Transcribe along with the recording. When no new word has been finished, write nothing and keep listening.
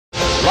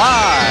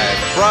Live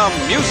from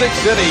Music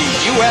City,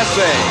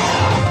 USA,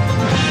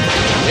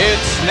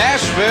 it's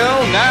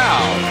Nashville Now.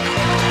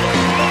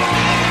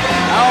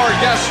 Our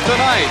guests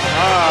tonight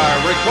are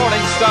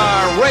recording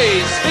star Ray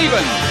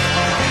Stevens,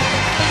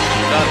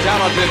 the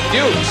talented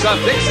Dukes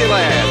of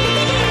Dixieland,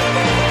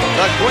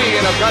 the queen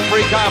of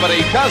country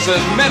comedy,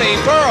 cousin Minnie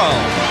Pearl,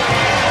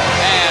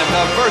 and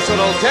the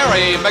versatile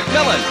Terry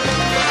McMillan.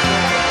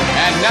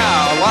 And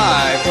now,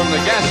 live from the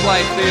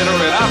Gaslight Theater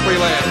in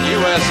Opryland,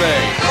 USA,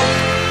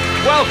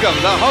 welcome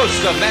the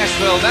host of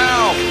Nashville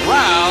Now,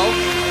 Ralph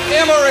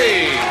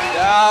Emery.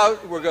 Now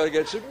we're going to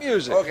get some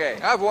music. Okay.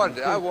 I've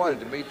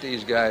wanted to meet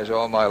these guys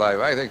all my life.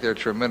 I think they're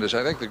tremendous.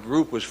 I think the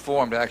group was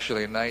formed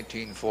actually in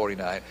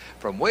 1949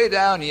 from way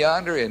down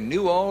yonder in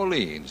New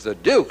Orleans, the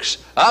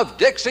Dukes of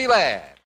Dixieland.